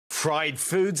Fried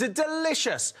foods are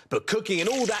delicious, but cooking in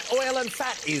all that oil and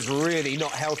fat is really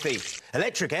not healthy.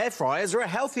 Electric air fryers are a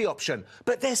healthy option,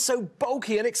 but they're so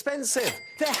bulky and expensive.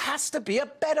 There has to be a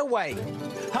better way.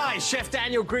 Hi, Chef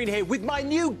Daniel Green here with my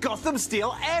new Gotham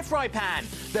Steel air fry pan.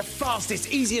 The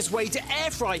fastest, easiest way to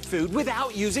air fry food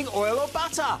without using oil or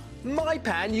butter. My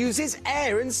pan uses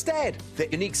air instead. The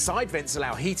unique side vents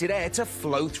allow heated air to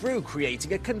flow through,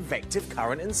 creating a convective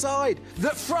current inside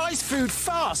that fries food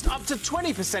fast, up to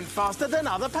 20% faster than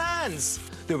other pans.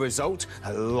 The result?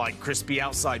 A light, crispy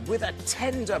outside with a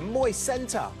tender, moist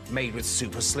centre. Made with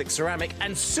super slick ceramic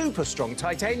and super strong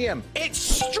titanium. It's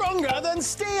stronger than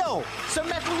steel, so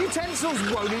metal utensils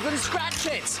won't even scratch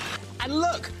it. And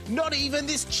look, not even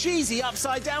this cheesy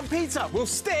upside-down pizza will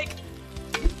stick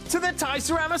to the Thai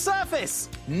ceramic surface.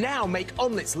 Now make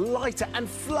omelettes lighter and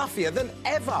fluffier than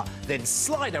ever, then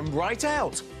slide them right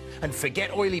out. And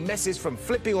forget oily messes from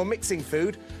flipping or mixing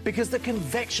food, because the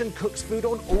convection cooks food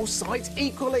on all sides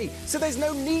equally, so there's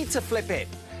no need to flip it.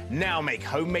 Now make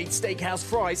homemade steakhouse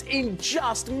fries in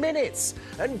just minutes,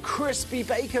 and crispy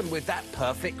bacon with that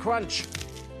perfect crunch.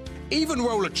 Even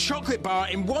roll a chocolate bar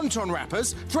in wonton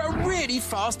wrappers for a really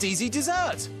fast, easy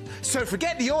dessert. So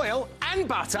forget the oil and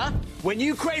butter. When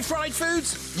you crave fried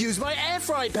foods, use my air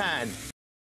fry pan.